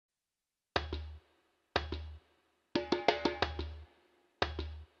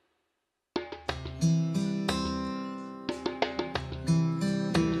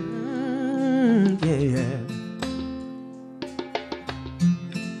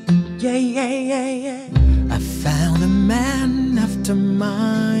Yeah, yeah, yeah, yeah. I found a man after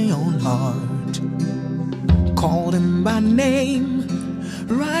my own heart. Called him by name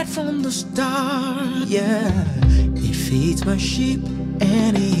right from the start. Yeah, he feeds my sheep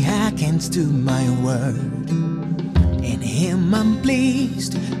and he hearkens to my word. In him I'm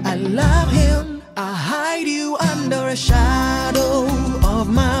pleased, I love him. I hide you under a shadow of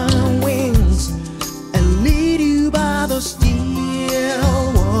my wings and lead you by the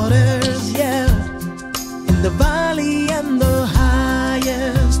still waters, yeah. In the valley and the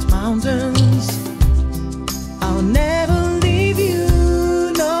highest mountains, I'll never leave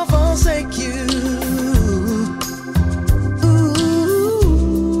you nor forsake you.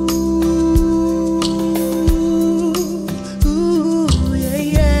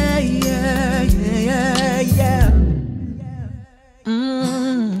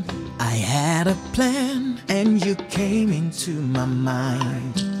 I had a plan and you came into my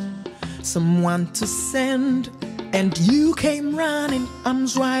mind. Someone to send and you came running,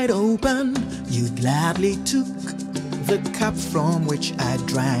 arms wide open. You gladly took the cup from which I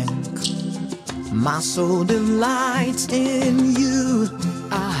drank. My soul delights in you.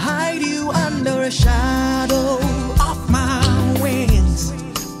 I hide you under a shadow of my wings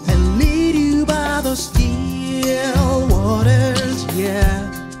and lead you by the still waters, yeah.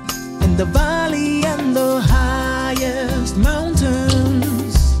 In the valley and the highest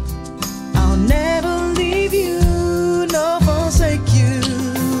mountains, I'll never leave you nor forsake you.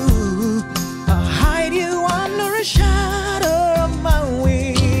 I'll hide you under a shadow of my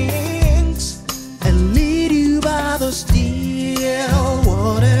wings and lead you by the still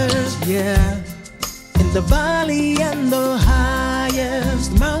waters, yeah. In the valley and the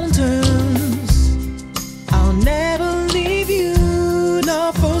highest mountains, I'll never leave you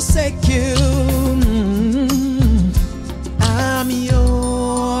nor forsake you. I'm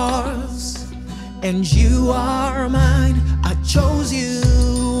yours and you are mine. I chose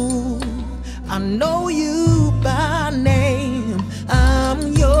you. I know you by name.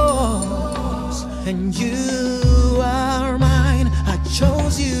 I'm yours and you are mine. I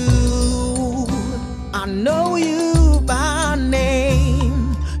chose you. I know you by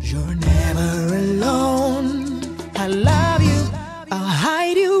name. You're never alone. I love you. I'll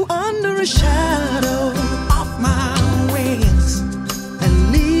hide you under a shadow of my wings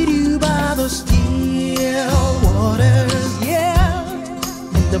and lead you by the still waters, yeah.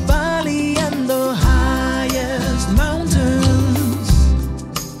 In the valley and the highest mountains,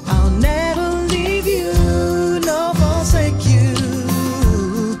 I'll never leave you nor forsake you.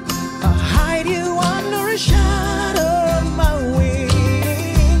 I'll hide you under a shadow of my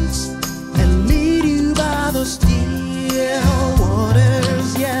wings and lead you by the still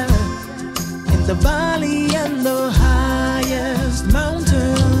waters, yeah. In the valley and the highest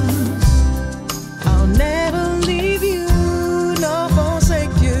mountains, I'll never leave you nor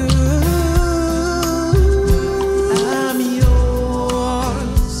forsake you. I'm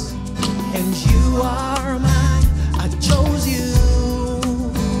yours and you are mine. I chose you.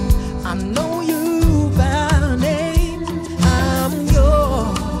 I know you by name. I'm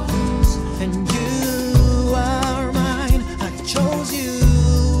yours and you are mine. I chose you.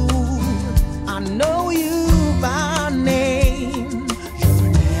 I know you by name.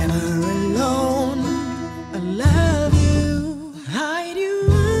 You're never alone. I love you. Hide you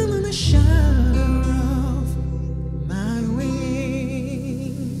under the shadow of my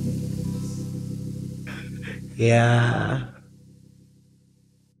wings. Yeah.